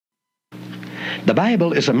The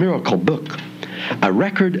Bible is a miracle book, a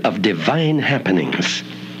record of divine happenings.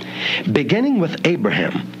 Beginning with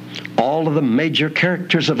Abraham, all of the major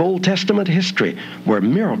characters of Old Testament history were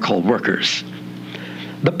miracle workers.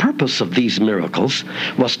 The purpose of these miracles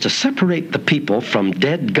was to separate the people from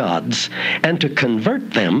dead gods and to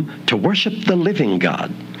convert them to worship the living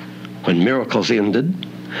God. When miracles ended,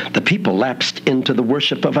 the people lapsed into the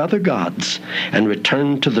worship of other gods and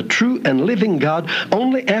returned to the true and living God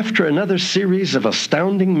only after another series of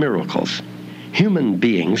astounding miracles. Human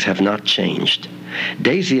beings have not changed.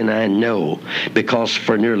 Daisy and I know because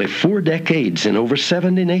for nearly 4 decades in over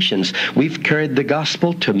 70 nations, we've carried the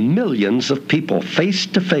gospel to millions of people face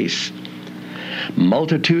to face.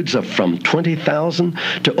 Multitudes of from 20,000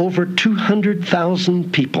 to over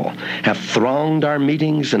 200,000 people have thronged our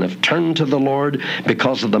meetings and have turned to the Lord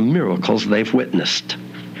because of the miracles they've witnessed.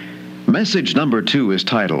 Message number 2 is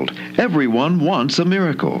titled, Everyone Wants a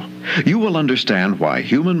Miracle. You will understand why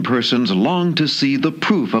human persons long to see the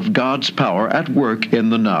proof of God's power at work in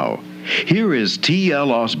the now. Here is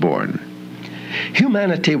T.L. Osborn.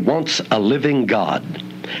 Humanity wants a living God.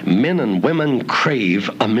 Men and women crave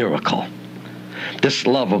a miracle. This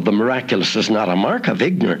love of the miraculous is not a mark of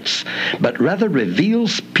ignorance, but rather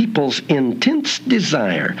reveals people's intense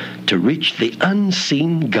desire to reach the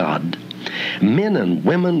unseen God. Men and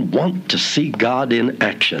women want to see God in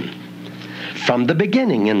action. From the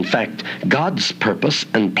beginning, in fact, God's purpose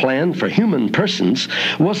and plan for human persons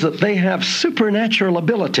was that they have supernatural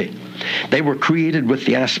ability. They were created with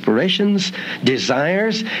the aspirations,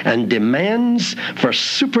 desires, and demands for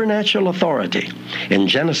supernatural authority. In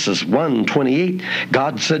Genesis 1:28,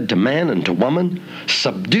 God said to man and to woman,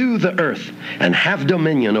 "Subdue the earth and have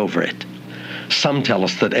dominion over it." Some tell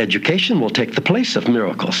us that education will take the place of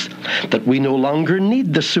miracles, that we no longer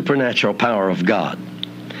need the supernatural power of God.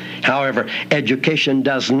 However, education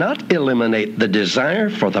does not eliminate the desire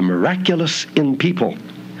for the miraculous in people.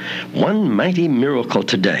 One mighty miracle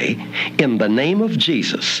today, in the name of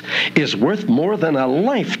Jesus, is worth more than a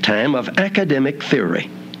lifetime of academic theory.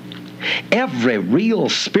 Every real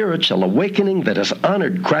spiritual awakening that has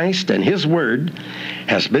honored Christ and His Word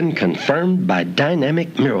has been confirmed by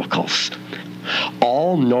dynamic miracles.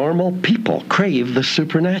 All normal people crave the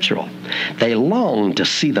supernatural. They long to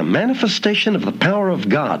see the manifestation of the power of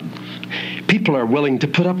God. People are willing to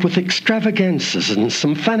put up with extravagances and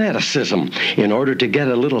some fanaticism in order to get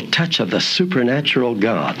a little touch of the supernatural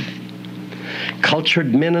God.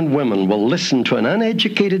 Cultured men and women will listen to an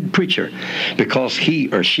uneducated preacher because he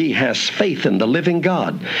or she has faith in the living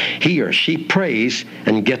God. He or she prays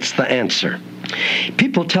and gets the answer.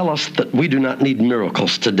 People tell us that we do not need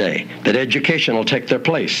miracles today, that education will take their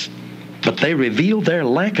place. But they reveal their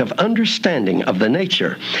lack of understanding of the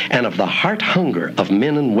nature and of the heart hunger of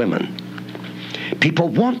men and women. People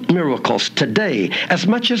want miracles today as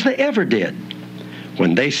much as they ever did.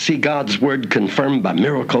 When they see God's Word confirmed by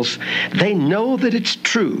miracles, they know that it's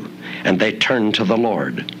true, and they turn to the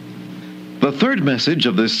Lord. The third message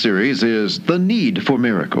of this series is the need for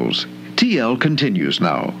miracles. T.L. continues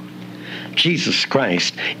now. Jesus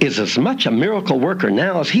Christ is as much a miracle worker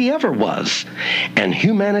now as He ever was, and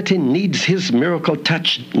humanity needs His miracle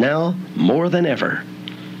touch now more than ever.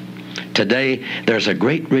 Today, there's a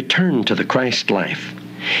great return to the Christ life.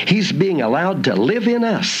 He's being allowed to live in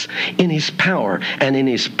us, in His power and in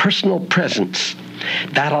His personal presence.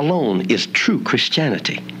 That alone is true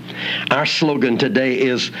Christianity. Our slogan today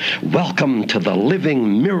is, "Welcome to the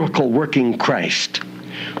living, miracle-working Christ."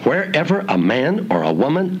 Wherever a man or a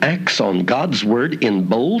woman acts on God's Word in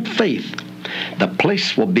bold faith, the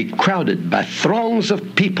place will be crowded by throngs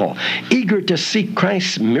of people eager to see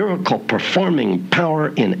Christ's miracle-performing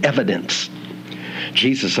power in evidence.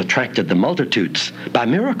 Jesus attracted the multitudes by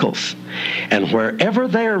miracles, and wherever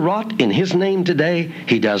they are wrought in His name today,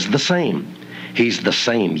 He does the same. He's the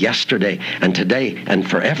same yesterday and today and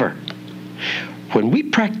forever. When we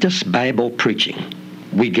practice Bible preaching,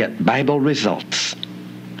 we get Bible results.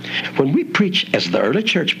 When we preach as the early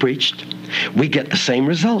church preached, we get the same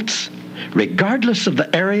results, regardless of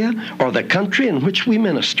the area or the country in which we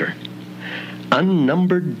minister.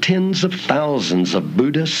 Unnumbered tens of thousands of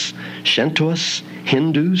Buddhists, Shintoists,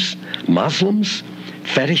 Hindus, Muslims,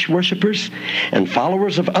 fetish worshippers, and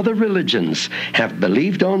followers of other religions have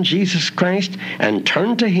believed on Jesus Christ and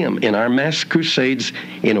turned to Him in our mass crusades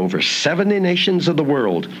in over 70 nations of the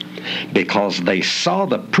world because they saw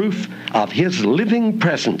the proof of His living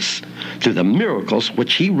presence through the miracles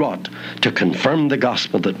which He wrought to confirm the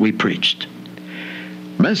gospel that we preached.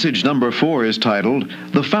 Message number 4 is titled,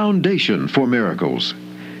 The Foundation for Miracles.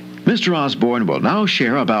 Mr. Osborn will now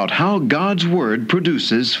share about how God's Word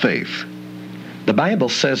produces faith. The Bible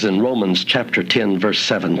says in Romans chapter 10, verse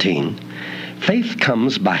 17, faith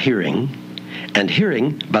comes by hearing, and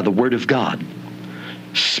hearing by the Word of God.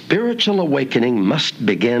 Spiritual awakening must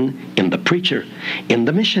begin in the preacher, in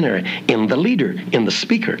the missionary, in the leader, in the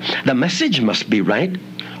speaker. The message must be right,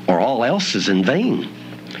 or all else is in vain.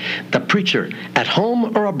 The preacher, at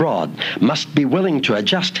home or abroad, must be willing to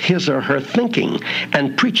adjust his or her thinking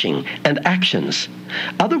and preaching and actions.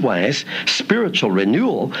 Otherwise, spiritual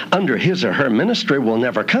renewal under his or her ministry will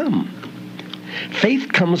never come.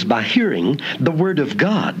 Faith comes by hearing the Word of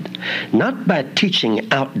God, not by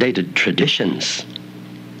teaching outdated traditions.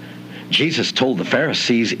 Jesus told the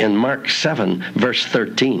Pharisees in Mark 7, verse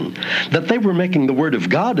 13, that they were making the Word of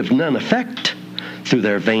God of none effect through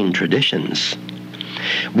their vain traditions.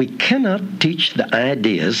 We cannot teach the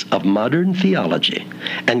ideas of modern theology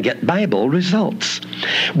and get Bible results.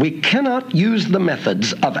 We cannot use the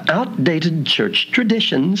methods of outdated church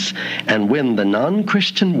traditions and win the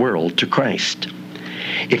non-Christian world to Christ.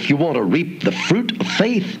 If you want to reap the fruit of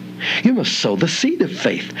faith, you must sow the seed of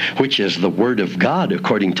faith, which is the Word of God,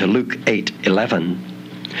 according to Luke 8:11.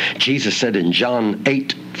 Jesus said in John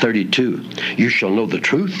 8:32, you shall know the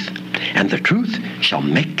truth, and the truth shall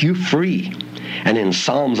make you free. And in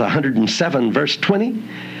Psalms 107, verse 20,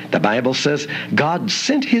 the Bible says, God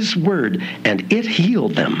sent His Word, and it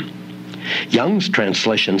healed them. Young's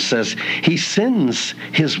translation says, He sends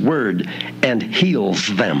His Word and heals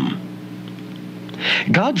them.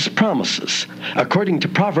 God's promises, according to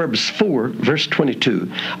Proverbs 4, verse 22,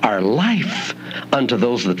 are life unto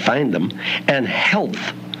those that find them, and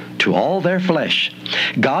health to all their flesh.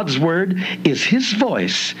 God's Word is His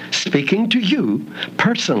voice speaking to you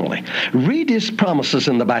personally. Read His promises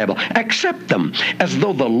in the Bible. Accept them as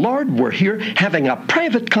though the Lord were here having a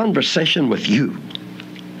private conversation with you.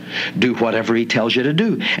 Do whatever He tells you to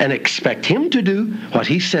do, and expect Him to do what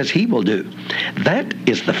He says He will do. That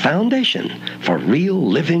is the foundation for real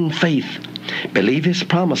living faith. Believe His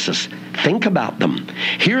promises. Think about them.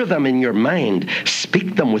 Hear them in your mind.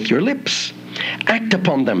 Speak them with your lips. Act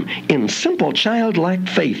upon them in simple childlike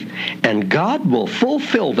faith, and God will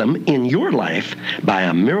fulfill them in your life by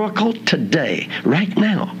a miracle today, right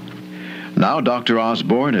now. Now Dr.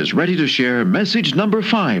 Osborn is ready to share message number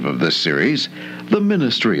 5 of this series, The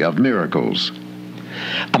Ministry of Miracles.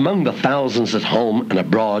 Among the thousands at home and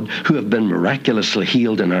abroad who have been miraculously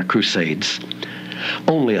healed in our crusades,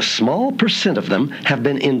 only a small percent of them have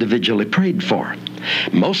been individually prayed for.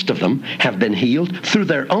 Most of them have been healed through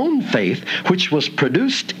their own faith, which was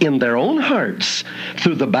produced in their own hearts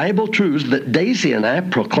through the Bible truths that Daisy and I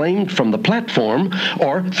proclaimed from the platform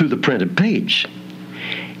or through the printed page.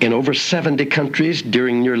 In over 70 countries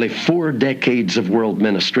during nearly 4 decades of world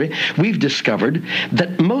ministry, we've discovered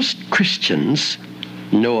that most Christians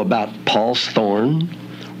know about Paul's thorn,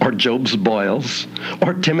 or Job's boils,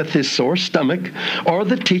 or Timothy's sore stomach, or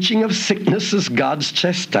the teaching of sickness as God's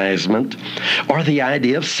chastisement, or the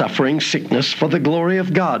idea of suffering sickness for the glory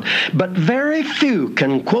of God. But very few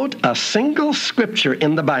can quote a single scripture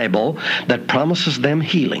in the Bible that promises them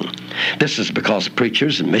healing. This is because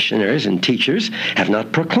preachers and missionaries and teachers have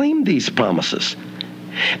not proclaimed these promises.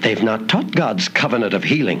 They've not taught God's covenant of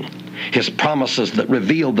healing, His promises that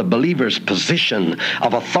reveal the believer's position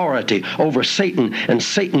of authority over Satan and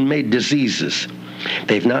Satan-made diseases.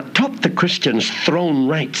 They've not taught the Christian's throne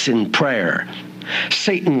rights in prayer,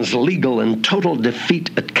 Satan's legal and total defeat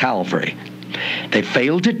at Calvary. They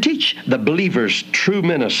failed to teach the believer's true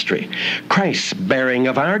ministry, Christ's bearing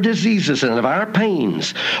of our diseases and of our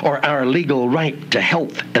pains, or our legal right to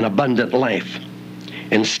health and abundant life.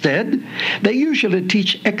 Instead, they usually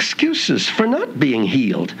teach excuses for not being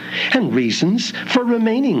healed and reasons for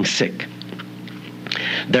remaining sick.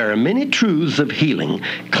 There are many truths of healing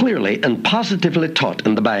clearly and positively taught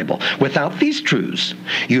in the Bible. Without these truths,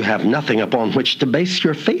 you have nothing upon which to base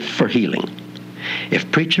your faith for healing.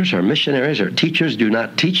 If preachers or missionaries or teachers do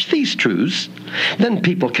not teach these truths, then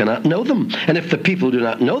people cannot know them. And if the people do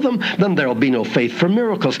not know them, then there will be no faith for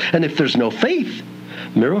miracles. And if there's no faith,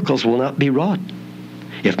 miracles will not be wrought.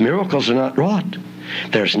 If miracles are not wrought,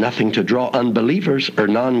 there's nothing to draw unbelievers or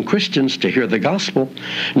non-Christians to hear the gospel,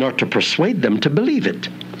 nor to persuade them to believe it.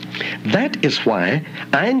 That is why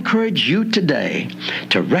I encourage you today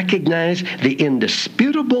to recognize the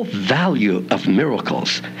indisputable value of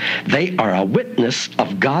miracles. They are a witness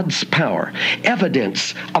of God's power,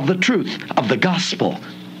 evidence of the truth of the gospel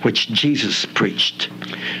which Jesus preached.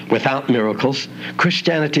 Without miracles,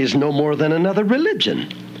 Christianity is no more than another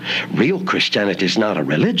religion. Real Christianity is not a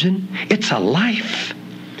religion, it's a life.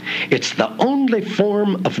 It's the only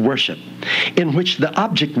form of worship in which the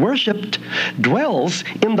object worshipped dwells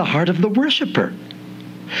in the heart of the worshiper.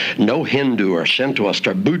 No Hindu or Shintoist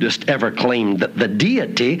or Buddhist ever claimed that the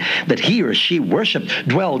deity that he or she worshiped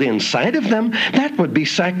dwelled inside of them. That would be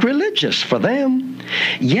sacrilegious for them.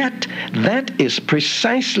 Yet, that is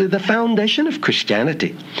precisely the foundation of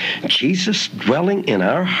Christianity. Jesus dwelling in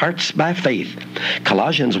our hearts by faith.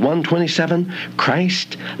 Colossians 1:27,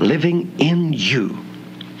 Christ living in you.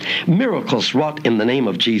 Miracles wrought in the name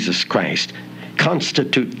of Jesus Christ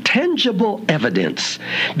constitute tangible evidence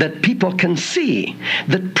that people can see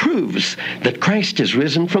that proves that Christ is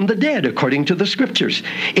risen from the dead according to the Scriptures.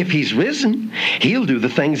 If he's risen, he'll do the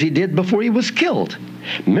things he did before he was killed.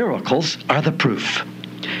 Miracles are the proof.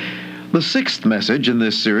 The sixth message in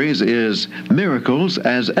this series is Miracles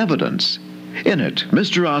as Evidence. In it,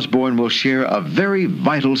 Mr. Osborn will share a very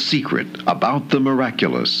vital secret about the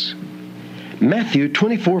miraculous. Matthew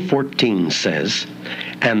 24:14 says,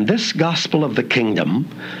 "And this gospel of the kingdom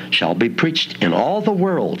shall be preached in all the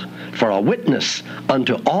world for a witness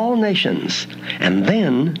unto all nations, and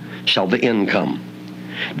then shall the end come."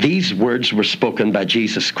 These words were spoken by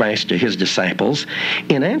Jesus Christ to his disciples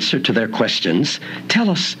in answer to their questions.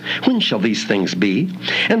 Tell us, when shall these things be?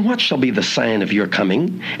 And what shall be the sign of your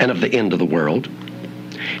coming and of the end of the world?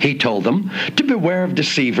 He told them to beware of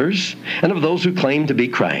deceivers and of those who claim to be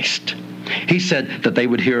Christ. He said that they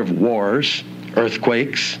would hear of wars,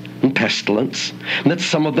 earthquakes, and pestilence, and that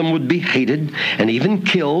some of them would be hated and even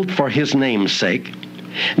killed for his name's sake.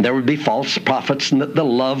 And there would be false prophets, and that the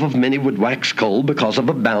love of many would wax cold because of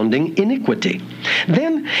abounding iniquity.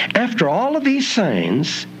 Then, after all of these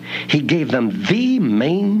signs, he gave them the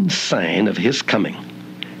main sign of his coming.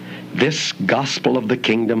 This gospel of the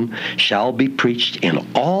kingdom shall be preached in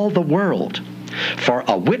all the world for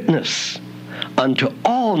a witness unto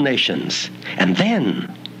all nations, and then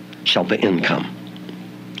shall the end come.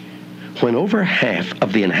 When over half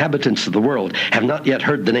of the inhabitants of the world have not yet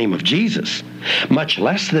heard the name of Jesus, much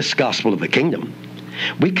less this gospel of the kingdom,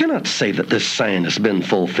 we cannot say that this sign has been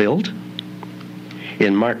fulfilled.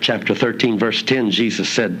 In Mark chapter 13, verse 10, Jesus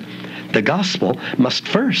said, "The gospel must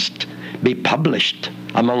first be published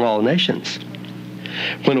among all nations."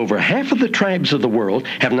 When over half of the tribes of the world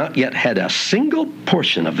have not yet had a single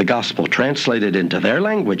portion of the gospel translated into their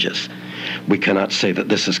languages, we cannot say that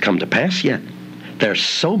this has come to pass yet. There's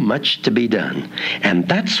so much to be done, and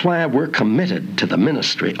that's why we're committed to the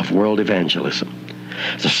ministry of world evangelism.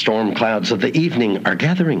 The storm clouds of the evening are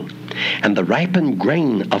gathering, and the ripened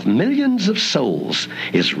grain of millions of souls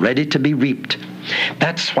is ready to be reaped.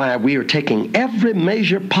 That's why we are taking every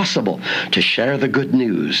measure possible to share the good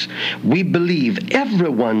news. We believe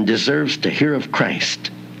everyone deserves to hear of Christ.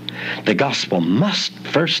 The gospel must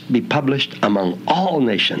first be published among all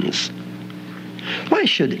nations. Why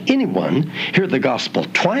should anyone hear the gospel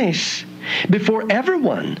twice before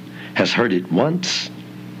everyone has heard it once?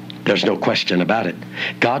 There's no question about it.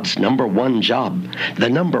 God's number one job, the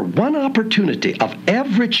number one opportunity of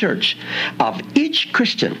every church, of each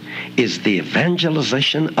Christian, is the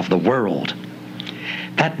evangelization of the world.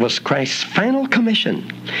 That was Christ's final commission.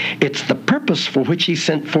 It's the purpose for which he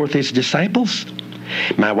sent forth his disciples.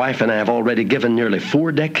 My wife and I have already given nearly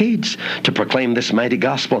 4 decades to proclaim this mighty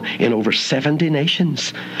gospel in over 70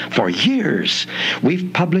 nations. For years,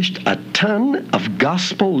 we've published a ton of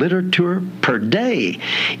gospel literature per day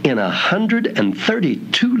in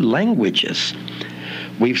 132 languages.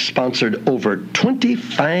 We've sponsored over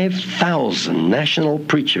 25,000 national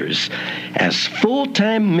preachers as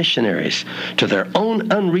full-time missionaries to their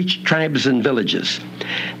own unreached tribes and villages.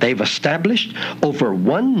 They've established over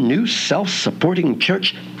 1 new self-supporting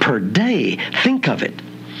church per day. Think of it.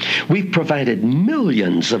 We've provided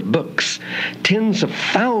millions of books, tens of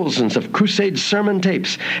thousands of crusade sermon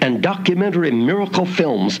tapes, and documentary miracle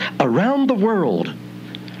films around the world,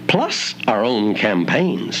 plus our own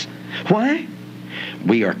campaigns. Why?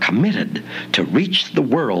 We are committed to reach the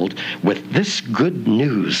world with this good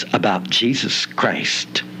news about Jesus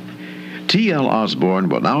Christ. T.L. Osborn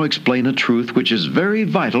will now explain a truth which is very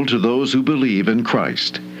vital to those who believe in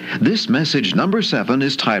Christ. This message number 7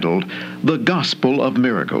 is titled, The Gospel of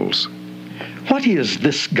Miracles. What is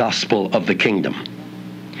this gospel of the kingdom?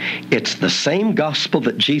 It's the same gospel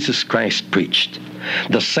that Jesus Christ preached,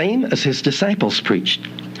 the same as his disciples preached.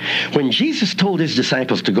 When Jesus told his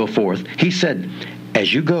disciples to go forth, he said,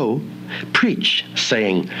 "As you go, preach,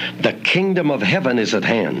 saying, 'The kingdom of heaven is at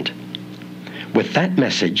hand.'" With that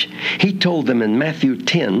message, he told them in Matthew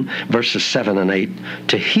 10, verses 7 and 8,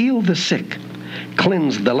 to heal the sick,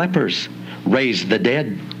 cleanse the lepers, raise the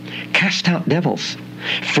dead, cast out devils.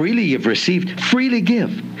 Freely you've received, freely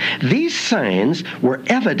give. These signs were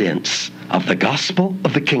evidence of the gospel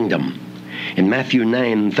of the kingdom. In Matthew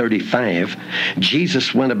 9:35,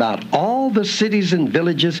 Jesus went about all the cities and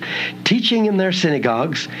villages, teaching in their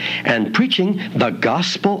synagogues and preaching the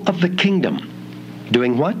gospel of the kingdom.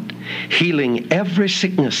 Doing what? Healing every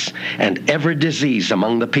sickness and every disease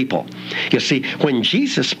among the people. You see, when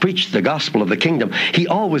Jesus preached the gospel of the kingdom, he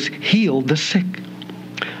always healed the sick.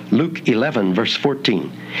 Luke 11, verse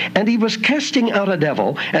 14. And he was casting out a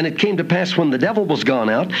devil, and it came to pass when the devil was gone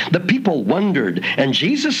out, the people wondered. And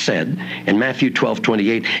Jesus said in Matthew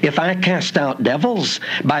 12:28, if I cast out devils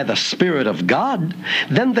by the Spirit of God,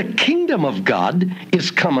 then the kingdom of God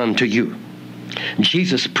is come unto you.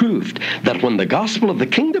 Jesus proved that when the gospel of the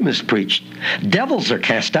kingdom is preached, devils are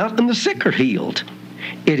cast out and the sick are healed.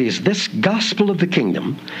 It is this gospel of the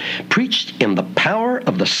kingdom, preached in the power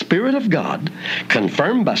of the Spirit of God,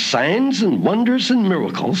 confirmed by signs and wonders and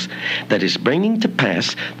miracles, that is bringing to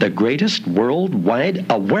pass the greatest worldwide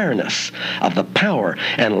awareness of the power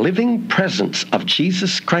and living presence of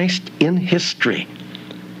Jesus Christ in history.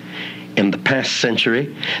 In the past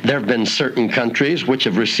century, there have been certain countries which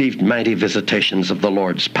have received mighty visitations of the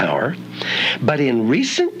Lord's power. But in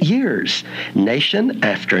recent years, nation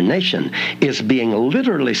after nation is being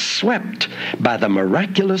literally swept by the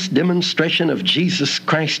miraculous demonstration of Jesus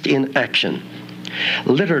Christ in action.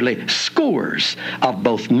 Literally, scores of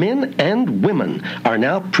both men and women are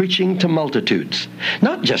now preaching to multitudes,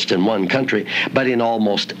 not just in one country, but in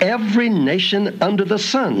almost every nation under the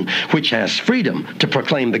sun, which has freedom to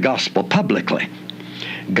proclaim the gospel publicly.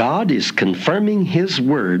 God is confirming his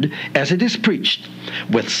word as it is preached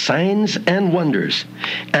with signs and wonders,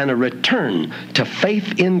 and a return to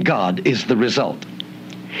faith in God is the result.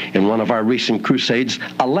 In one of our recent crusades,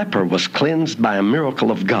 a leper was cleansed by a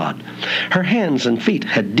miracle of God. Her hands and feet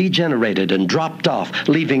had degenerated and dropped off,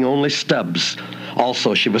 leaving only stubs.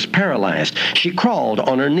 Also, she was paralyzed. She crawled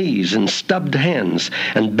on her knees in stubbed hands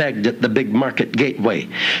and begged at the big market gateway.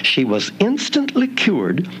 She was instantly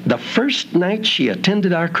cured the first night she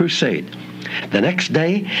attended our crusade. The next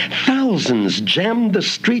day, thousands jammed the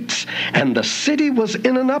streets, and the city was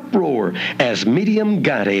in an uproar as Medium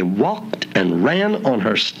Gade walked and ran on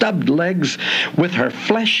her stubbed legs with her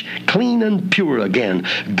flesh clean and pure again,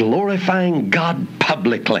 glorifying God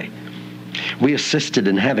publicly. We assisted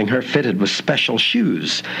in having her fitted with special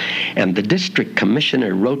shoes, and the district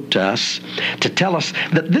commissioner wrote to us to tell us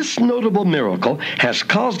that this notable miracle has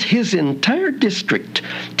caused his entire district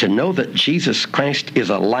to know that Jesus Christ is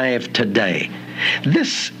alive today.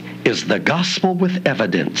 This is the gospel with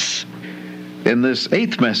evidence. In this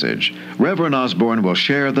 8th message, Reverend Osborn will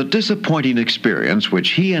share the disappointing experience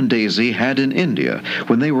which he and Daisy had in India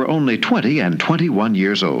when they were only 20 and 21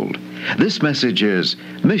 years old. This message is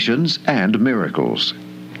Missions and Miracles.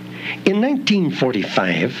 In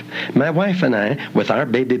 1945, my wife and I, with our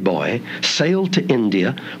baby boy, sailed to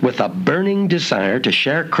India with a burning desire to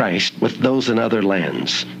share Christ with those in other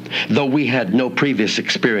lands. Though we had no previous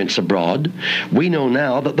experience abroad, we know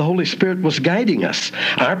now that the Holy Spirit was guiding us.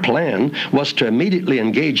 Our plan was to immediately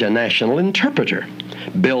engage a national interpreter,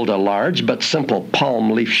 build a large but simple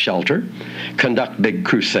palm leaf shelter, conduct big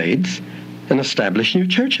crusades, and establish new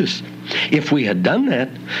churches. If we had done that,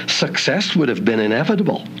 success would have been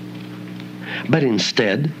inevitable. But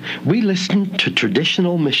instead, we listened to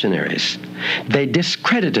traditional missionaries. They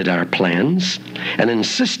discredited our plans and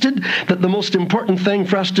insisted that the most important thing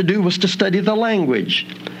for us to do was to study the language.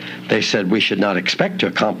 They said we should not expect to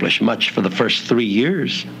accomplish much for the first 3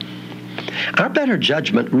 years. Our better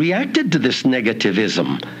judgment reacted to this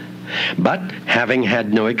negativism. But having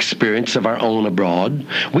had no experience of our own abroad,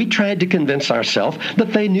 we tried to convince ourselves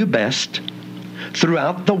that they knew best.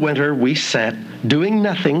 Throughout the winter, we sat doing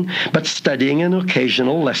nothing but studying an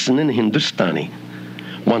occasional lesson in Hindustani.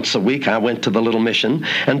 Once a week, I went to the little mission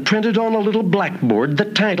and printed on a little blackboard the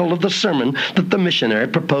title of the sermon that the missionary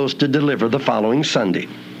proposed to deliver the following Sunday.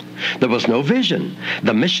 There was no vision.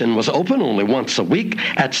 The mission was open only once a week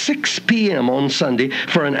at 6 p.m. on Sunday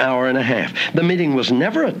for an hour and a half. The meeting was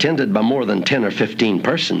never attended by more than 10 or 15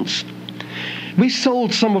 persons. We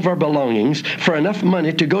sold some of our belongings for enough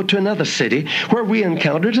money to go to another city where we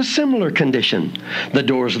encountered a similar condition. The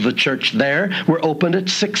doors of the church there were opened at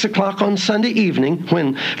 6 o'clock on Sunday evening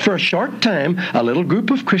when, for a short time, a little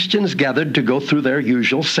group of Christians gathered to go through their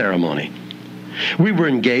usual ceremony. We were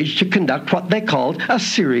engaged to conduct what they called a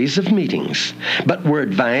series of meetings, but were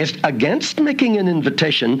advised against making an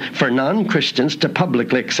invitation for non-Christians to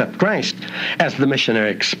publicly accept Christ. As the missionary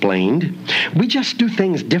explained, we just do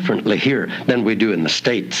things differently here than we do in the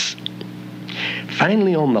States.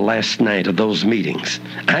 Finally, on the last night of those meetings,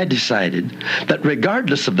 I decided that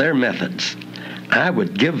regardless of their methods, I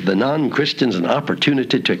would give the non-Christians an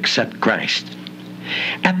opportunity to accept Christ.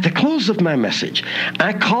 At the close of my message,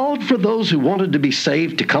 I called for those who wanted to be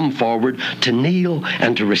saved to come forward, to kneel,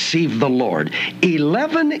 and to receive the Lord.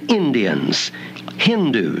 11 Indians,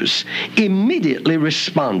 Hindus, immediately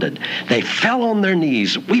responded. They fell on their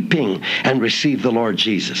knees, weeping, and received the Lord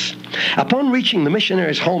Jesus. Upon reaching the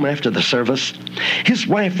missionary's home after the service, his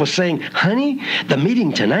wife was saying, "Honey, the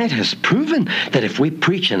meeting tonight has proven that if we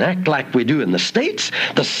preach and act like we do in the States,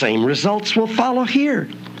 the same results will follow here."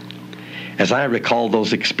 As I recall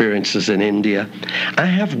those experiences in India, I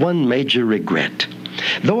have one major regret.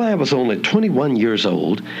 Though I was only 21 years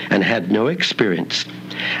old and had no experience,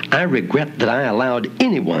 I regret that I allowed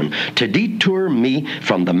anyone to detour me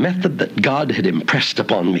from the method that God had impressed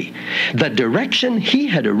upon me. The direction He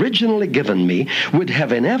had originally given me would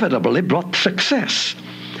have inevitably brought success.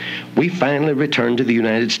 We finally returned to the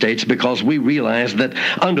United States because we realized that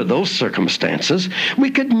under those circumstances, we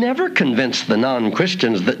could never convince the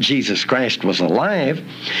non-Christians that Jesus Christ was alive.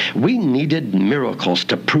 We needed miracles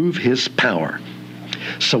to prove His power.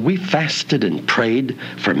 So we fasted and prayed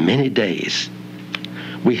for many days.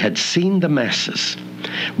 We had seen the masses.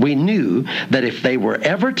 We knew that if they were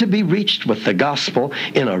ever to be reached with the gospel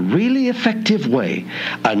in a really effective way,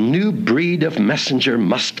 a new breed of messenger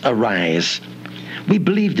must arise. We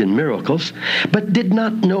believed in miracles, but did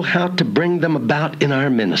not know how to bring them about in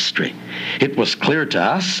our ministry. It was clear to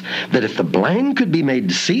us that if the blind could be made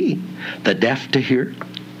to see, the deaf to hear,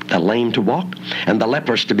 the lame to walk, and the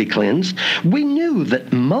lepers to be cleansed, we knew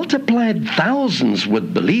that multiplied thousands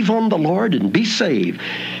would believe on the Lord and be saved.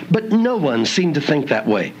 But no one seemed to think that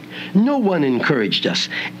way. No one encouraged us.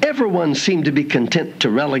 Everyone seemed to be content to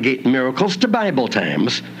relegate miracles to Bible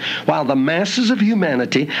times, while the masses of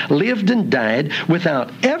humanity lived and died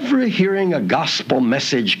without ever hearing a gospel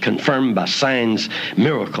message confirmed by signs,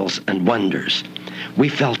 miracles, and wonders. We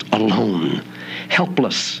felt alone,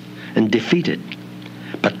 helpless, and defeated.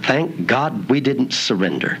 But thank God we didn't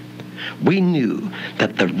surrender. We knew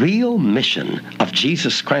that the real mission of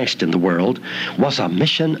Jesus Christ in the world was a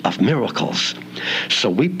mission of miracles. So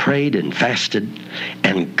we prayed and fasted,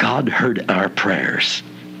 and God heard our prayers.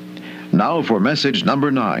 Now for message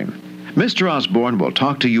number 9. Mr. Osborn will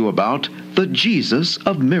talk to you about the Jesus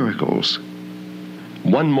of miracles.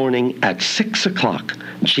 One morning at 6 o'clock,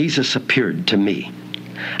 Jesus appeared to me.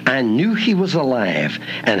 I knew He was alive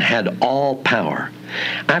and had all power.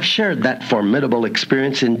 I've shared that formidable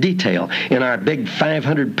experience in detail in our big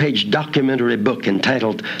 500-page documentary book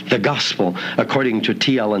entitled The Gospel According to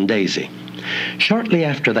T.L. and Daisy. Shortly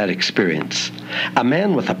after that experience, a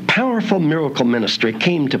man with a powerful miracle ministry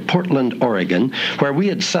came to Portland, Oregon, where we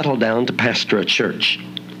had settled down to pastor a church.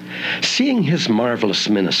 Seeing his marvelous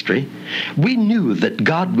ministry, we knew that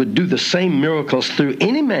God would do the same miracles through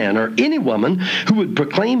any man or any woman who would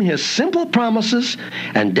proclaim His simple promises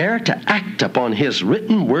and dare to act upon His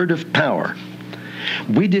written word of power.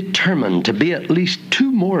 We determined to be at least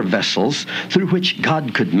 2 more vessels through which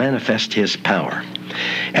God could manifest His power.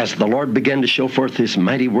 As the Lord began to show forth His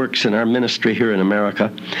mighty works in our ministry here in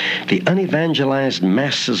America, the unevangelized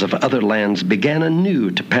masses of other lands began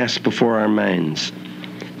anew to pass before our minds.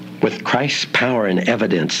 With Christ's power and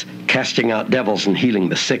evidence, casting out devils and healing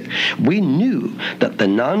the sick, we knew that the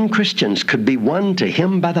non-Christians could be won to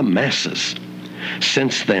Him by the masses.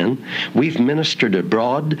 Since then, we've ministered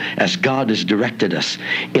abroad as God has directed us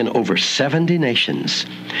in over 70 nations.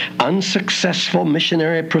 Unsuccessful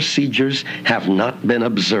missionary procedures have not been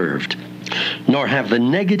observed, nor have the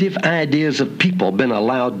negative ideas of people been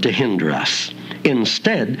allowed to hinder us.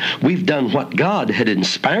 Instead, we've done what God had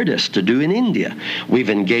inspired us to do in India. We've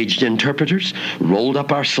engaged interpreters, rolled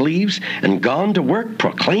up our sleeves, and gone to work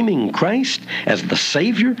proclaiming Christ as the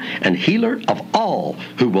Savior and healer of all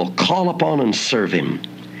who will call upon and serve Him.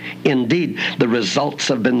 Indeed, the results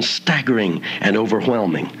have been staggering and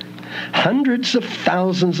overwhelming. Hundreds of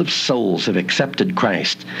thousands of souls have accepted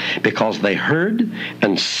Christ because they heard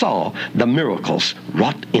and saw the miracles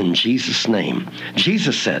wrought in Jesus' name.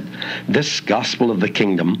 Jesus said, "This gospel of the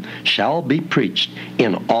kingdom shall be preached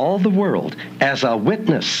in all the world as a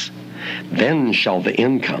witness. Then shall the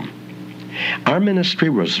end come." Our ministry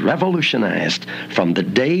was revolutionized from the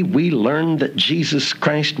day we learned that Jesus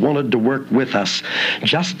Christ wanted to work with us,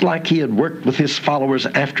 just like He had worked with His followers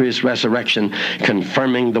after His resurrection,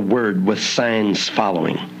 confirming the word with signs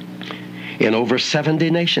following. In over 70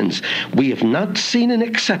 nations, we have not seen an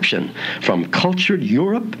exception, from cultured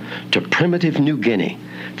Europe to primitive New Guinea,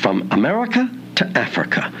 from America to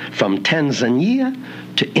Africa, from Tanzania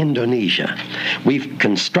to Indonesia. We've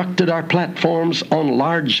constructed our platforms on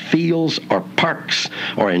large fields or parks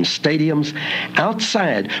or in stadiums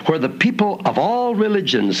outside where the people of all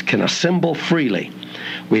religions can assemble freely.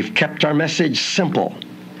 We've kept our message simple.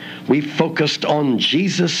 We've focused on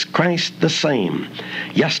Jesus Christ the same,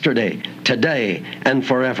 yesterday, today, and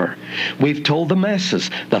forever. We've told the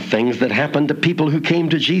masses the things that happened to people who came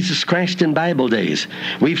to Jesus Christ in Bible days.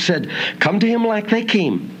 We've said, come to Him like they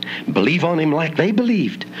came, believe on Him like they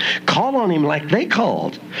believed, call on Him like they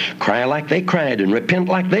called, cry like they cried, and repent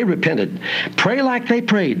like they repented, pray like they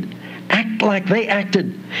prayed, act like they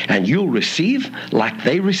acted, and you'll receive like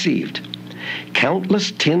they received.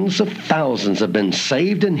 Countless tens of thousands have been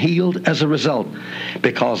saved and healed as a result,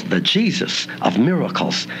 because the Jesus of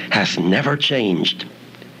miracles has never changed.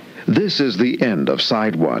 This is the end of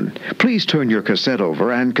Side 1. Please turn your cassette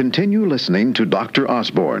over and continue listening to Dr.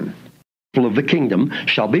 Osborn. Of the kingdom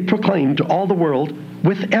shall be proclaimed to all the world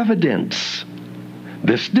with evidence.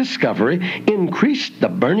 This discovery increased the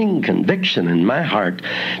burning conviction in my heart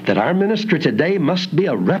that our ministry today must be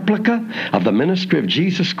a replica of the ministry of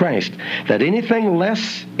Jesus Christ, that anything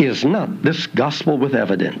less is not this gospel with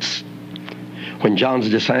evidence. When John's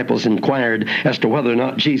disciples inquired as to whether or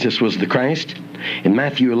not Jesus was the Christ, in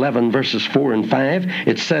Matthew 11, verses 4 and 5,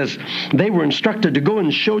 it says, they were instructed to go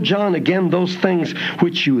and show John again those things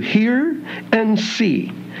which you hear and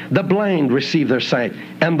see. The blind receive their sight,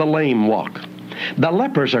 and the lame walk. The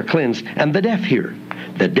lepers are cleansed, and the deaf hear.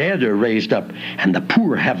 The dead are raised up, and the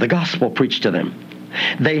poor have the gospel preached to them.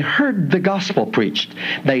 They heard the gospel preached.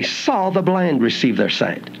 They saw the blind receive their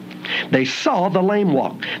sight. They saw the lame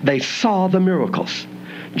walk. They saw the miracles.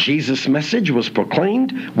 Jesus' message was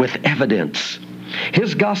proclaimed with evidence.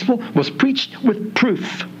 His gospel was preached with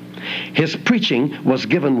proof. His preaching was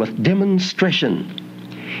given with demonstration.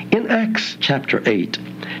 In Acts chapter 8,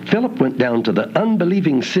 Philip went down to the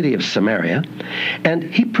unbelieving city of Samaria, and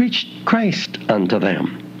he preached Christ unto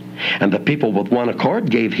them. And the people with one accord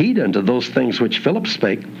gave heed unto those things which Philip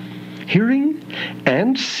spake, hearing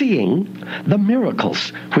and seeing the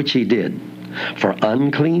miracles which he did. For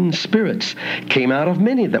unclean spirits came out of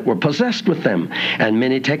many that were possessed with them, and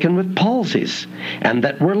many taken with palsies, and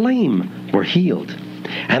that were lame were healed.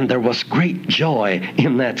 And there was great joy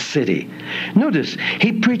in that city. Notice,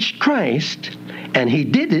 he preached Christ, and he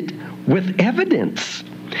did it with evidence.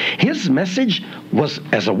 His message was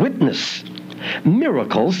as a witness.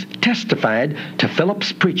 Miracles testified to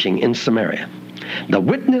Philip's preaching in Samaria. The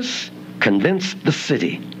witness convinced the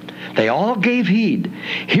city. They all gave heed,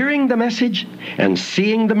 hearing the message and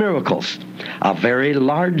seeing the miracles. A very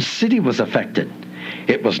large city was affected.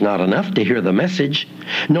 It was not enough to hear the message,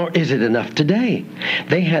 nor is it enough today.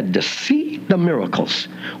 They had to see the miracles,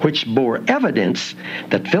 which bore evidence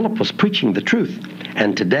that Philip was preaching the truth.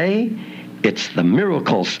 And today, it's the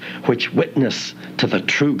miracles which witness to the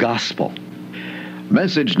true gospel.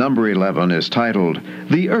 Message number 11 is titled,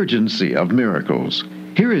 The Urgency of Miracles.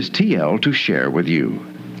 Here is T.L. to share with you.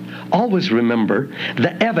 Always remember,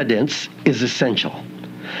 the evidence is essential.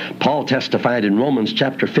 Paul testified in Romans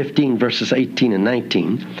chapter 15, verses 18 and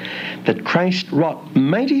 19, that Christ wrought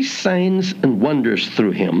mighty signs and wonders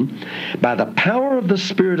through him by the power of the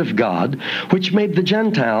Spirit of God, which made the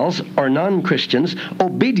Gentiles, or non-Christians,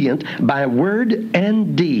 obedient by word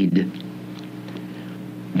and deed.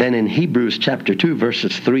 Then in Hebrews chapter 2,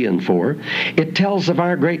 verses 3 and 4, it tells of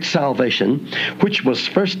our great salvation, which was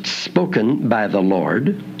first spoken by the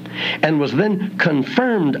Lord, and was then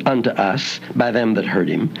confirmed unto us by them that heard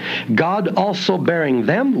him, God also bearing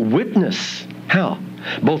them witness. How?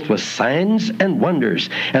 Both with signs and wonders,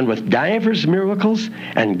 and with divers miracles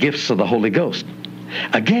and gifts of the Holy Ghost.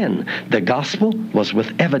 Again, the gospel was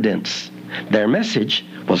with evidence. Their message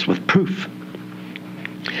was with proof.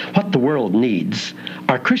 What the world needs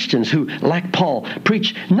are Christians who, like Paul,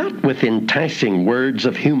 preach not with enticing words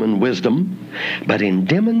of human wisdom, but in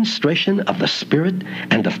demonstration of the Spirit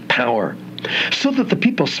and of power, so that the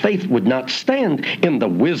people's faith would not stand in the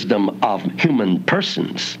wisdom of human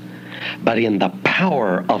persons, but in the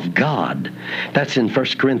power of God. That's in 1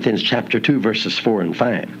 Corinthians chapter 2, verses 4 and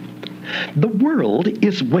 5. The world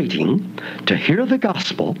is waiting to hear the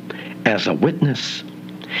gospel as a witness.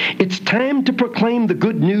 It's time to proclaim the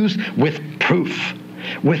good news with proof,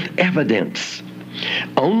 with evidence.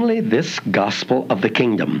 Only this gospel of the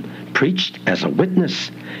kingdom, preached as a witness,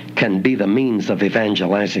 can be the means of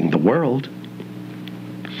evangelizing the world.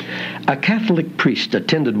 A Catholic priest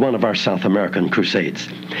attended one of our South American crusades.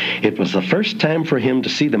 It was the first time for him to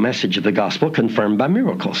see the message of the gospel confirmed by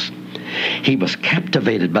miracles. He was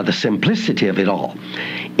captivated by the simplicity of it all.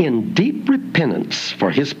 In deep repentance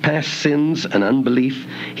for his past sins and unbelief,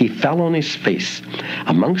 he fell on his face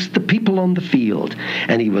amongst the people on the field,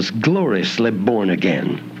 and he was gloriously born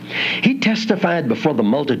again. He testified before the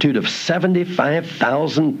multitude of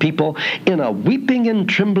 75,000 people in a weeping and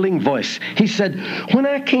trembling voice. He said, "When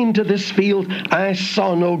I came to this field, I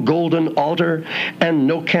saw no golden altar and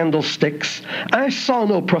no candlesticks. I saw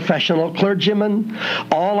no professional clergymen.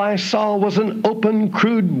 All I saw was an open,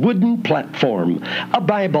 crude wooden platform, a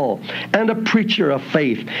Bible, and a preacher of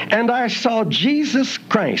faith. And I saw Jesus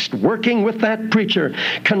Christ working with that preacher,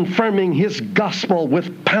 confirming his gospel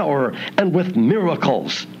with power and with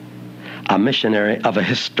miracles." A missionary of a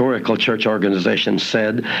historical church organization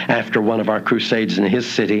said after one of our crusades in his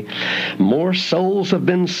city, "More souls have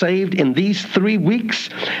been saved in these 3 weeks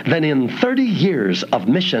than in 30 years of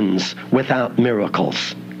missions without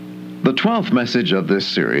miracles." The 12th message of this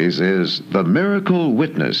series is The Miracle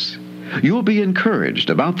Witness. You'll be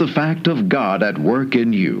encouraged about the fact of God at work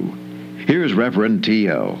in you. Here's Reverend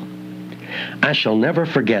T.L. I shall never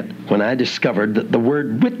forget when I discovered that the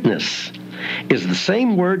word witness is the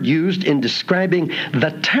same word used in describing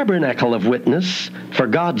the tabernacle of witness for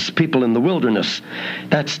God's people in the wilderness.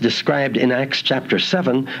 That's described in Acts chapter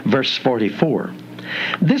 7, verse 44.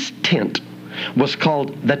 This tent was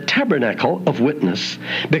called the tabernacle of witness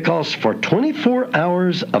because for 24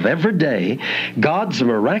 hours of every day, God's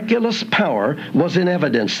miraculous power was in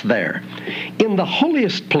evidence there. In the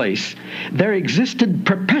holiest place, there existed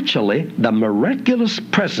perpetually the miraculous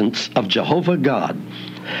presence of Jehovah God.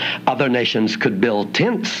 Other nations could build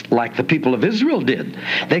tents like the people of Israel did.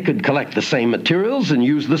 They could collect the same materials and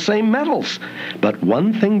use the same metals. But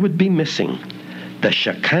one thing would be missing: the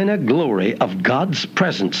Shekinah glory of God's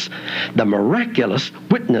presence, the miraculous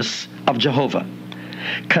witness of Jehovah.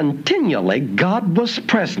 Continually, God was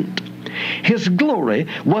present. His glory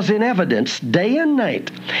was in evidence day and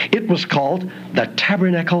night. It was called the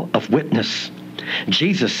tabernacle of witness.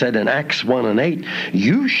 Jesus said in Acts 1 and 8,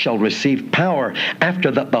 "You shall receive power after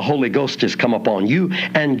that the Holy Ghost is come upon you,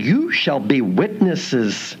 and you shall be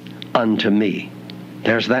witnesses unto me."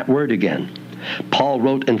 There's that word again. Paul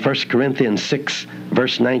wrote in 1 Corinthians 6,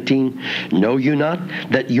 verse 19, "Know you not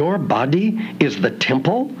that your body is the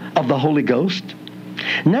temple of the Holy Ghost?"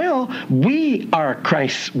 Now we are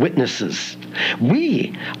Christ's witnesses.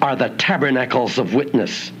 We are the tabernacles of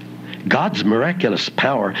witness. God's miraculous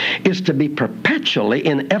power is to be perpetually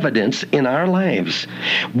in evidence in our lives.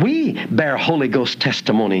 We bear Holy Ghost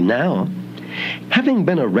testimony now. Having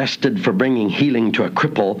been arrested for bringing healing to a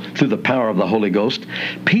cripple through the power of the Holy Ghost,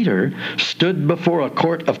 Peter stood before a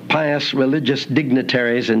court of pious religious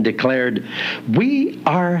dignitaries and declared, "We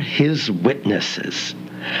are his witnesses."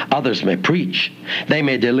 Others may preach, they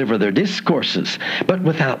may deliver their discourses, but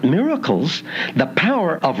without miracles, the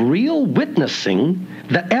power of real witnessing,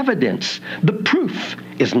 the evidence, the proof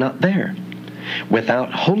is not there.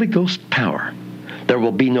 Without Holy Ghost power, there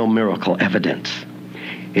will be no miracle evidence.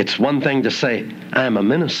 It's one thing to say, "I'm a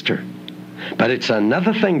minister," but it's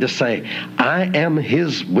another thing to say, "I am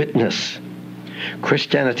his witness."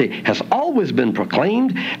 Christianity has always been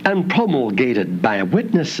proclaimed and promulgated by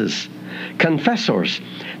witnesses, confessors,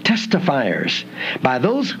 testifiers, by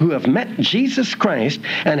those who have met Jesus Christ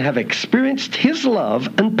and have experienced his love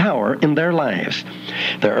and power in their lives.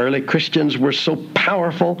 The early Christians were so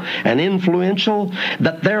powerful and influential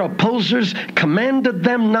that their opposers commanded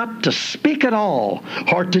them not to speak at all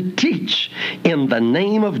or to teach in the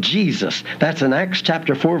name of Jesus. That's in Acts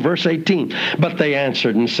chapter 4, verse 18. But they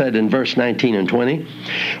answered and said in verse 19 and 20,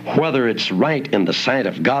 "Whether it's right in the sight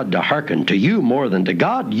of God to hearken to you more than to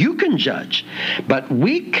God, you can judge. But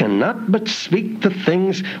we cannot but speak the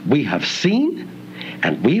things we have seen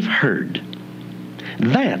and we've heard."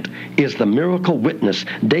 That is the miracle witness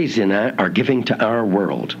Daisy and I are giving to our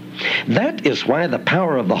world. That is why the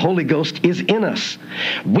power of the Holy Ghost is in us.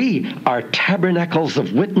 We are tabernacles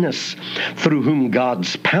of witness through whom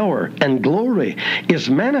God's power and glory is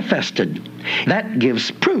manifested. That gives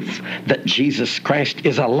proof that Jesus Christ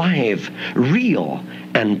is alive, real,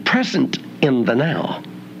 and present in the now.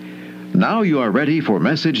 Now you are ready for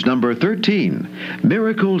message number 13,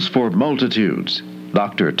 Miracles for Multitudes.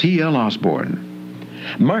 Dr. T.L. Osborn.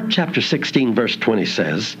 Mark chapter 16, verse 20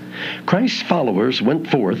 says, "Christ's followers went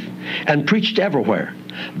forth and preached everywhere,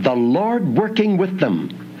 the Lord working with them,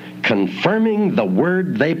 confirming the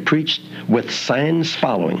word they preached with signs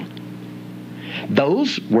following."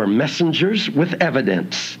 Those were messengers with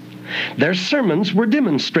evidence. Their sermons were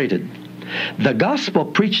demonstrated. The gospel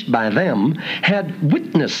preached by them had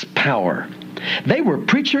witness power. They were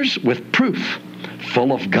preachers with proof,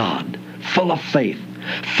 full of God, full of faith,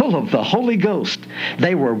 full of the Holy Ghost.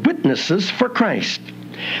 They were witnesses for Christ.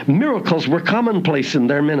 Miracles were commonplace in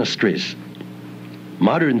their ministries.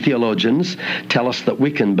 Modern theologians tell us that we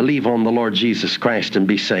can believe on the Lord Jesus Christ and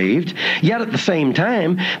be saved, yet at the same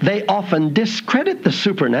time, they often discredit the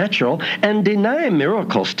supernatural and deny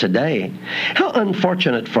miracles today. How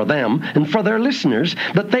unfortunate for them and for their listeners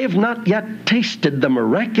that they have not yet tasted the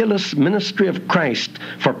miraculous ministry of Christ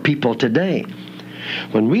for people today.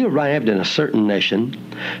 When we arrived in a certain nation,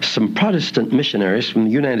 some Protestant missionaries from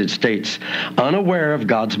the United States, unaware of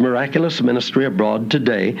God's miraculous ministry abroad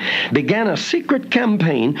today, began a secret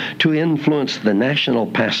campaign to influence the national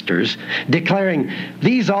pastors, declaring,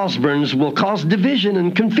 "These Osborns will cause division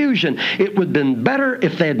and confusion. It would have been better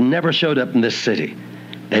if they had never showed up in this city."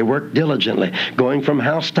 They worked diligently, going from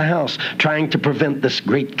house to house, trying to prevent this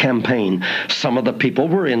great campaign. Some of the people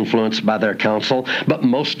were influenced by their counsel, but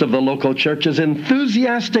most of the local churches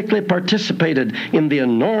enthusiastically participated in the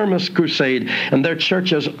enormous crusade, and their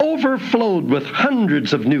churches overflowed with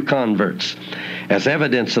hundreds of new converts. As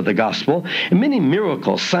evidence of the gospel, many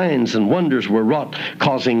miracles, signs, and wonders were wrought,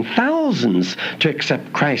 causing thousands to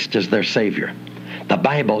accept Christ as their Savior. The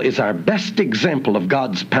Bible is our best example of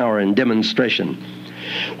God's power and demonstration.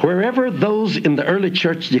 Wherever those in the early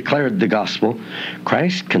church declared the gospel,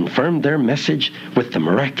 Christ confirmed their message with the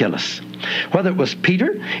miraculous. Whether it was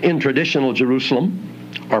Peter in traditional Jerusalem,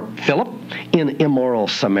 or Philip in immoral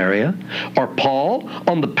Samaria, or Paul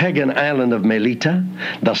on the pagan island of Melita,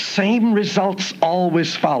 the same results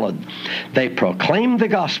always followed. They proclaimed the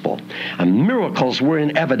gospel, and miracles were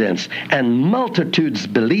in evidence, and multitudes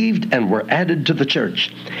believed and were added to the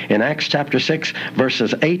church. In Acts chapter 6,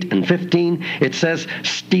 verses 8 and 15, it says,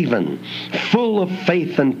 "Stephen, full of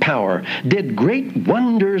faith and power, did great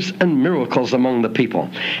wonders and miracles among the people.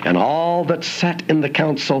 And all that sat in the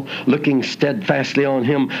council, looking steadfastly on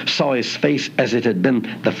him, saw his face as it had been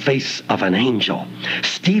the face of an angel."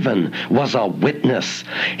 Stephen was a witness.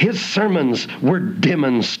 His sermons were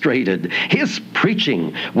demonstrated. His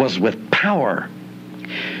preaching was with power.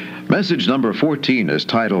 Message number 14 is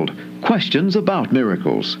titled, Questions About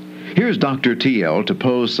Miracles. Here's Dr. T.L. to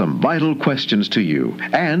pose some vital questions to you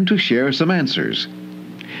and to share some answers.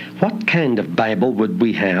 What kind of Bible would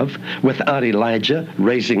we have without Elijah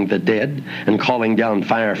raising the dead and calling down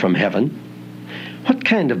fire from heaven? What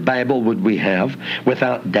kind of Bible would we have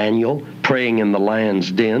without Daniel praying in the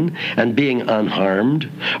lion's den and being unharmed,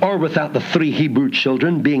 or without the 3 Hebrew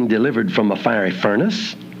children being delivered from a fiery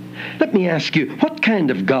furnace? Let me ask you, what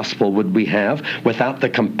kind of gospel would we have without the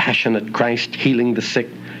compassionate Christ healing the sick,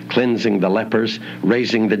 cleansing the lepers,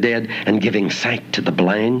 raising the dead, and giving sight to the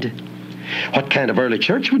blind? What kind of early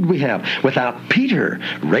church would we have without Peter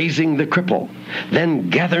raising the cripple, then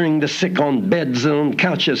gathering the sick on beds and on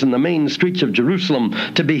couches in the main streets of Jerusalem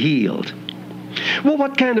to be healed? Well,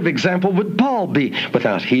 what kind of example would Paul be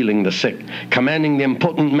without healing the sick, commanding the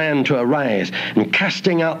impotent man to arise, and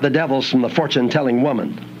casting out the devils from the fortune-telling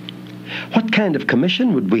woman? What kind of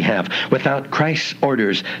commission would we have without Christ's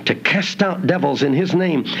orders to cast out devils in his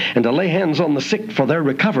name and to lay hands on the sick for their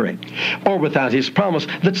recovery? Or without his promise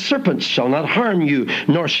that serpents shall not harm you,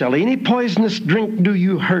 nor shall any poisonous drink do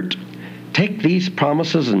you hurt? Take these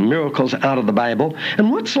promises and miracles out of the Bible,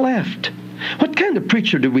 and what's left? What kind of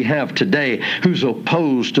preacher do we have today who's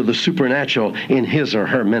opposed to the supernatural in his or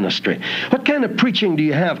her ministry? What kind of preaching do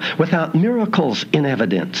you have without miracles in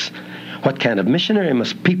evidence? What kind of missionary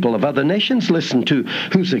must people of other nations listen to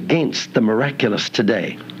who's against the miraculous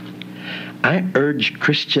today? I urge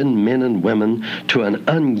Christian men and women to an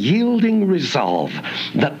unyielding resolve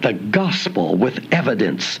that the gospel with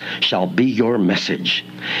evidence shall be your message,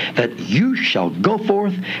 that you shall go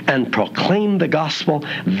forth and proclaim the gospel,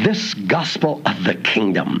 this gospel of the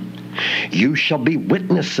kingdom. You shall be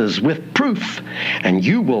witnesses with proof, and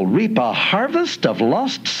you will reap a harvest of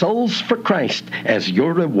lost souls for Christ as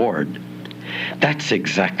your reward. That's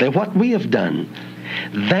exactly what we have done.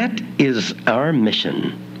 That is our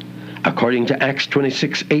mission. According to Acts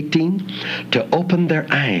 26:18, to open their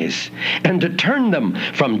eyes and to turn them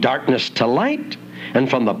from darkness to light and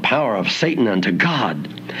from the power of Satan unto God,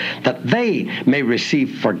 that they may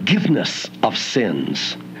receive forgiveness of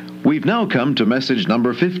sins. We've now come to message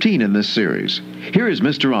number 15 in this series. Here is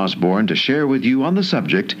Mr. Osborn to share with you on the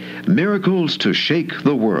subject, Miracles to Shake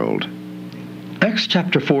the World. Acts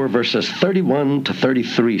chapter 4, verses 31 to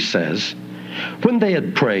 33 says, "When they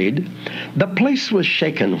had prayed, the place was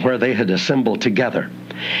shaken where they had assembled together,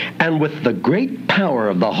 and with the great power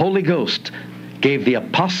of the Holy Ghost gave the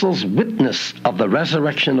apostles witness of the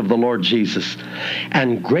resurrection of the Lord Jesus,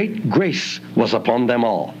 and great grace was upon them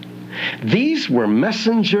all. These were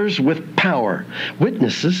messengers with power,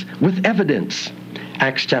 witnesses with evidence.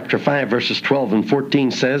 Acts chapter 5, verses 12 and 14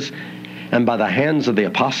 says, "And by the hands of the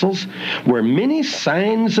apostles were many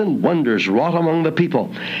signs and wonders wrought among the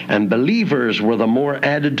people, and believers were the more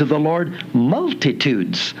added to the Lord,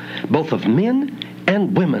 multitudes, both of men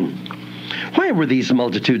and women." Why were these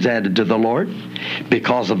multitudes added to the Lord?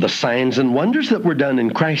 Because of the signs and wonders that were done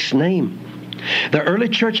in Christ's name. The early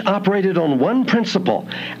church operated on one principle,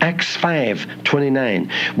 Acts 5:29.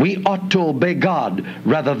 We ought to obey God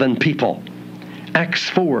rather than people. Acts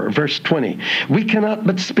 4, verse 20. We cannot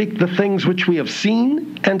but speak the things which we have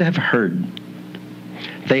seen and have heard.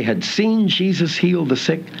 They had seen Jesus heal the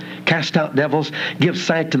sick, cast out devils, give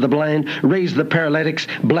sight to the blind, raise the paralytics,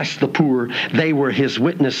 bless the poor. They were his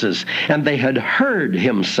witnesses, and they had heard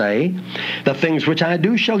him say, "The things which I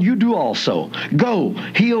do shall you do also. Go,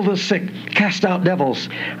 heal the sick, cast out devils,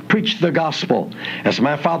 preach the gospel. As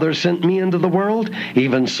my Father sent me into the world,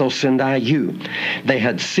 even so send I you." They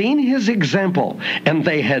had seen his example, and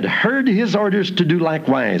they had heard his orders to do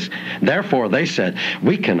likewise. Therefore they said,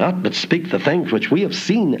 "We cannot but speak the things which we have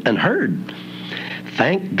seen and heard."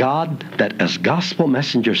 Thank God that as gospel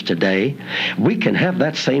messengers today, we can have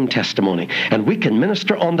that same testimony, and we can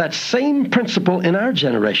minister on that same principle in our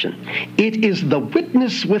generation. It is the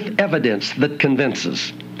witness with evidence that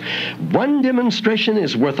convinces. One demonstration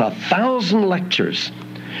is worth 1,000 lectures.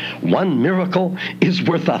 One miracle is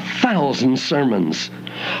worth 1,000 sermons.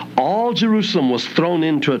 All Jerusalem was thrown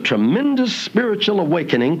into a tremendous spiritual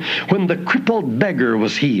awakening when the crippled beggar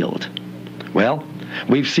was healed. Well,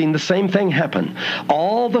 we've seen the same thing happen.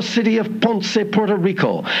 All the city of Ponce, Puerto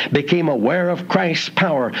Rico became aware of Christ's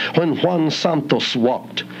power when Juan Santos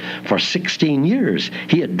walked. For 16 years,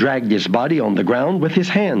 he had dragged his body on the ground with his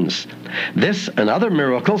hands. This and other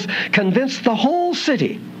miracles convinced the whole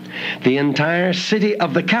city. The entire city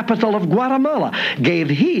of the capital of Guatemala gave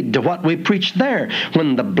heed to what we preached there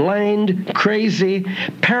when the blind, crazy,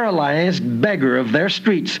 paralyzed beggar of their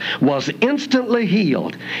streets was instantly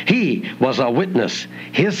healed. He was a witness.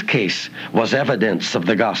 His case was evidence of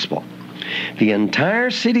the gospel. The entire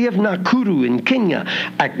city of Nakuru in Kenya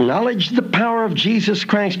acknowledged the power of Jesus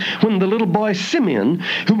Christ when the little boy Simeon,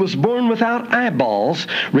 who was born without eyeballs,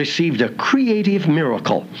 received a creative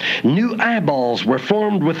miracle. New eyeballs were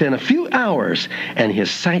formed within a few hours, and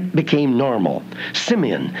his sight became normal.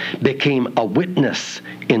 Simeon became a witness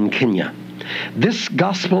in Kenya. This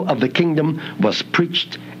gospel of the kingdom was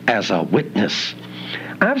preached as a witness.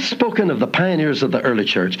 I've spoken of the pioneers of the early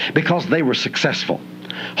church because they were successful.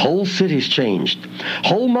 Whole cities changed.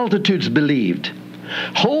 Whole multitudes believed.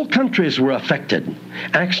 Whole countries were affected.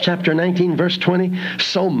 Acts chapter 19, verse 20,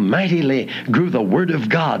 "So mightily grew the word of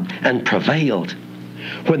God and prevailed."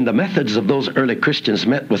 When the methods of those early Christians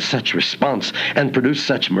met with such response and produced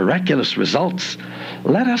such miraculous results,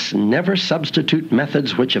 let us never substitute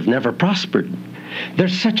methods which have never prospered.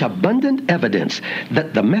 There's such abundant evidence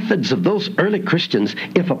that the methods of those early Christians,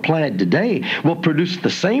 if applied today, will produce the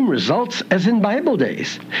same results as in Bible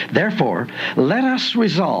days. Therefore, let us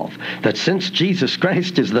resolve that since Jesus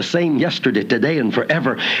Christ is the same yesterday, today, and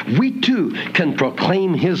forever, we too can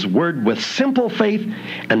proclaim his word with simple faith,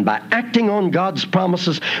 and by acting on God's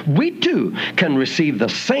promises, we too can receive the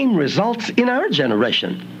same results in our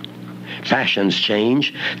generation. Fashions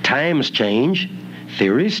change, times change,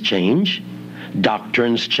 theories change,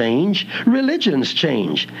 doctrines change, religions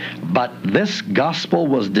change. But this gospel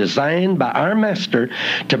was designed by our Master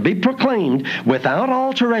to be proclaimed without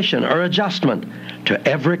alteration or adjustment to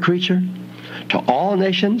every creature, to all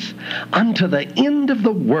nations, unto the end of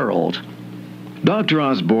the world. Dr.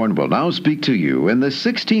 Osborn will now speak to you in the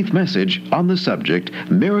 16th message on the subject,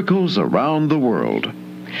 Miracles Around the World.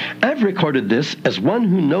 I've recorded this as one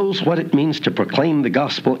who knows what it means to proclaim the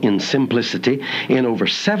gospel in simplicity in over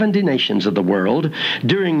 70 nations of the world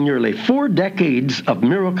during nearly 4 decades of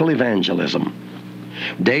miracle evangelism.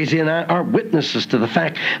 Daisy and I are witnesses to the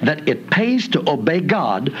fact that it pays to obey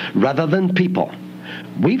God rather than people.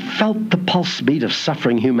 We've felt the pulse beat of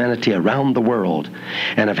suffering humanity around the world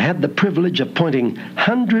and have had the privilege of pointing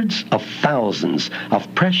hundreds of thousands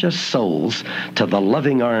of precious souls to the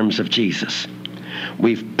loving arms of Jesus.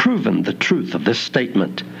 We've proven the truth of this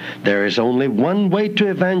statement. There is only one way to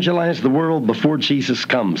evangelize the world before Jesus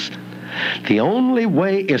comes. The only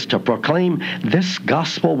way is to proclaim this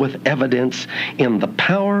gospel with evidence in the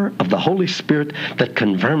power of the Holy Spirit that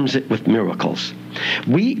confirms it with miracles.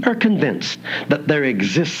 We are convinced that there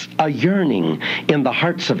exists a yearning in the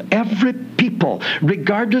hearts of every people people,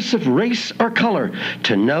 regardless of race or color,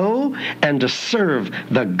 to know and to serve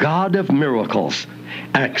the God of miracles.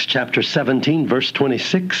 Acts chapter 17, verse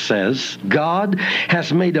 26 says, God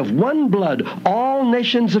has made of one blood all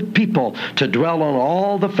nations of people to dwell on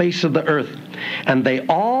all the face of the earth, and they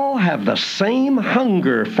all have the same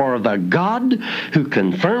hunger for the God who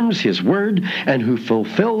confirms His word and who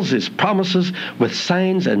fulfills His promises with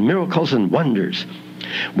signs and miracles and wonders.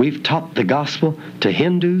 We've taught the gospel to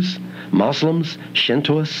Hindus, Muslims,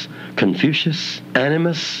 Shintoists, Confucius,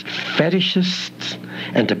 animists, fetishists,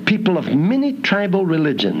 and to people of many tribal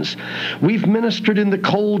religions. We've ministered in the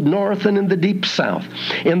cold north and in the deep south,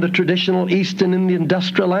 in the traditional east and in the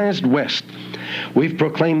industrialized west. We've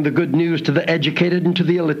proclaimed the good news to the educated and to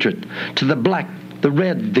the illiterate, to the black, the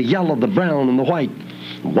red, the yellow, the brown, and the white.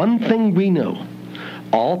 One thing we know: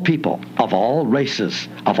 all people of all races,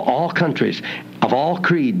 of all countries, of all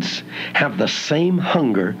creeds have the same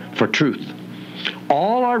hunger for truth.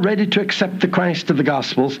 All are ready to accept the Christ of the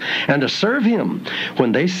Gospels and to serve Him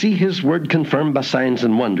when they see His word confirmed by signs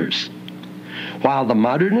and wonders. While the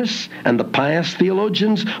modernists and the pious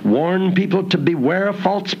theologians warn people to beware of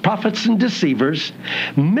false prophets and deceivers,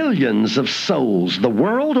 millions of souls the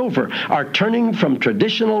world over are turning from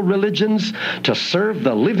traditional religions to serve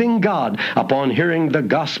the living God upon hearing the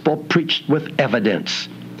gospel preached with evidence.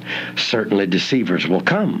 Certainly deceivers will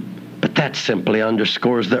come, but that simply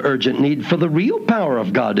underscores the urgent need for the real power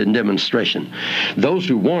of God in demonstration. Those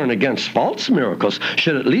who warn against false miracles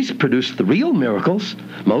should at least produce the real miracles.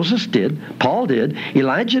 Moses did, Paul did,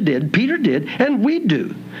 Elijah did, Peter did, and we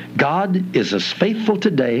do. God is as faithful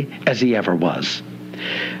today as He ever was.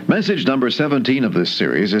 Message number 17 of this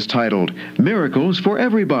series is titled, Miracles for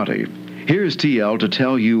Everybody. Here's T.L. to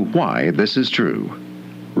tell you why this is true.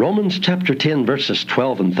 Romans chapter 10, verses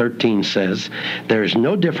 12 and 13 says, there is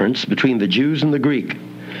no difference between the Jews and the Greek,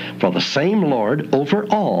 for the same Lord over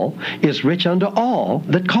all is rich unto all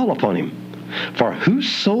that call upon Him. For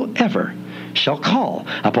whosoever shall call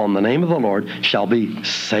upon the name of the Lord shall be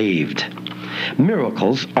saved.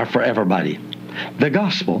 Miracles are for everybody. The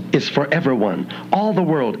gospel is for everyone, all the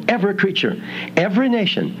world, every creature, every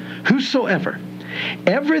nation, whosoever.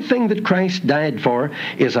 Everything that Christ died for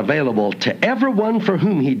is available to everyone for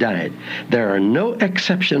whom He died. There are no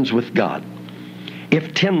exceptions with God.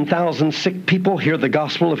 If 10,000 sick people hear the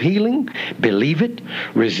gospel of healing, believe it,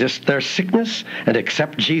 resist their sickness, and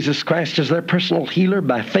accept Jesus Christ as their personal healer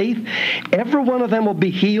by faith, every one of them will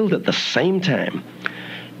be healed at the same time.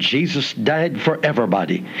 Jesus died for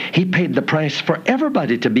everybody. He paid the price for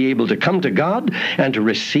everybody to be able to come to God and to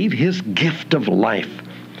receive His gift of life.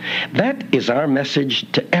 That is our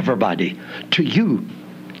message to everybody, to you,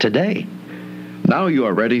 today. Now you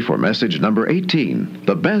are ready for message number 18,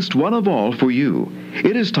 the best one of all for you.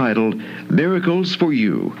 It is titled, Miracles for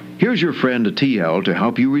You. Here's your friend T.L. to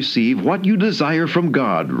help you receive what you desire from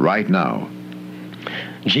God right now.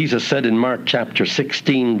 Jesus said in Mark chapter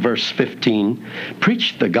 16, verse 15,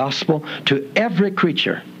 preach the gospel to every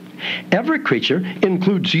creature. Every creature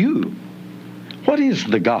includes you. What is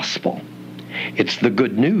the gospel? It's the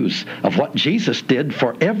good news of what Jesus did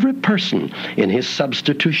for every person in His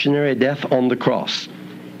substitutionary death on the cross.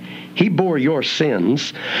 He bore your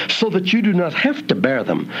sins so that you do not have to bear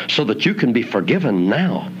them, so that you can be forgiven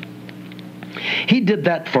now. He did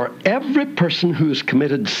that for every person who has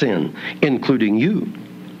committed sin, including you.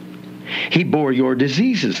 He bore your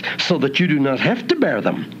diseases so that you do not have to bear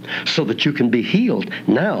them, so that you can be healed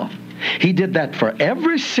now. He did that for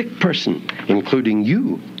every sick person, including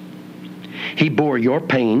you. He bore your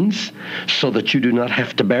pains so that you do not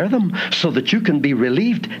have to bear them, so that you can be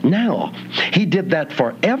relieved now. He did that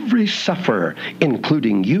for every sufferer,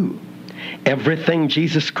 including you. Everything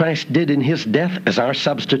Jesus Christ did in His death as our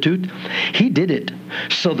substitute, He did it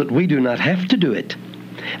so that we do not have to do it.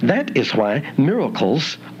 That is why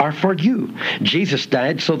miracles are for you. Jesus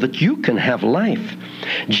died so that you can have life.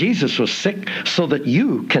 Jesus was sick so that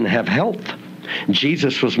you can have health.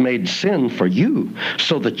 Jesus was made sin for you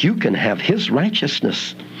so that you can have His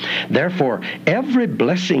righteousness. Therefore, every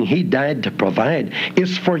blessing He died to provide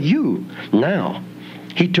is for you now.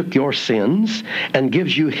 He took your sins and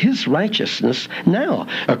gives you His righteousness now,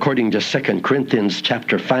 according to 2 Corinthians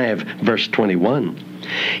chapter 5, verse 21.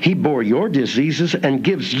 He bore your diseases and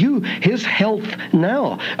gives you His health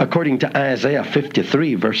now, according to Isaiah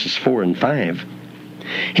 53, verses 4 and 5.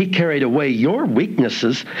 He carried away your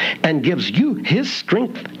weaknesses and gives you His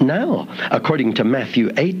strength now, according to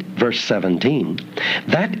Matthew 8, verse 17.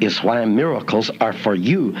 That is why miracles are for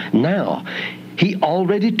you now. He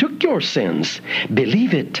already took your sins.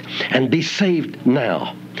 Believe it and be saved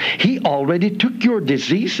now. He already took your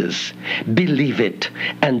diseases. Believe it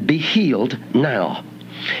and be healed now.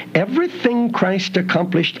 Everything Christ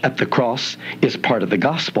accomplished at the cross is part of the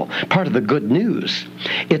gospel, part of the good news.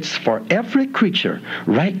 It's for every creature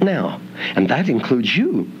right now, and that includes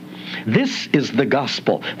you. This is the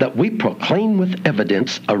gospel that we proclaim with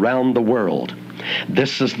evidence around the world.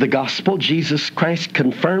 This is the gospel Jesus Christ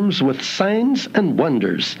confirms with signs and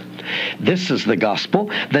wonders. This is the gospel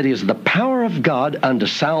that is the power of God unto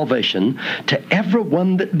salvation to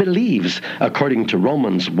everyone that believes, according to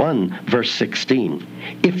Romans 1, verse 16.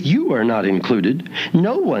 If you are not included,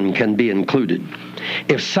 no one can be included.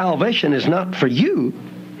 If salvation is not for you,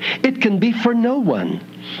 it can be for no one.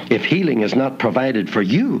 If healing is not provided for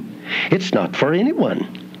you, it's not for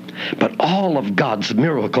anyone. But all of God's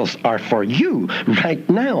miracles are for you right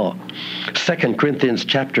now. 2 Corinthians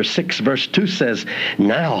chapter 6, verse 2 says,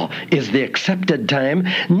 now is the accepted time.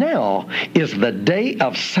 Now is the day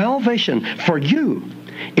of salvation for you.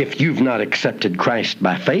 If you've not accepted Christ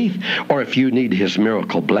by faith, or if you need his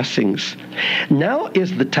miracle blessings, now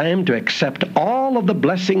is the time to accept all of the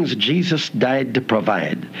blessings Jesus died to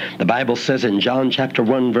provide. The Bible says in John chapter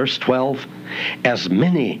 1, verse 12, as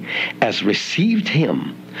many as received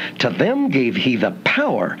him, to them gave he the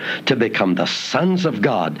power to become the sons of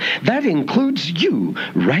God. That includes you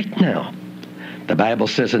right now. The Bible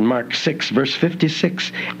says in Mark 6, verse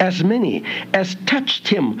 56, as many as touched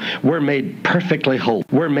him were made perfectly whole.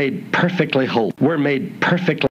 Were made perfectly whole. Were made perfectly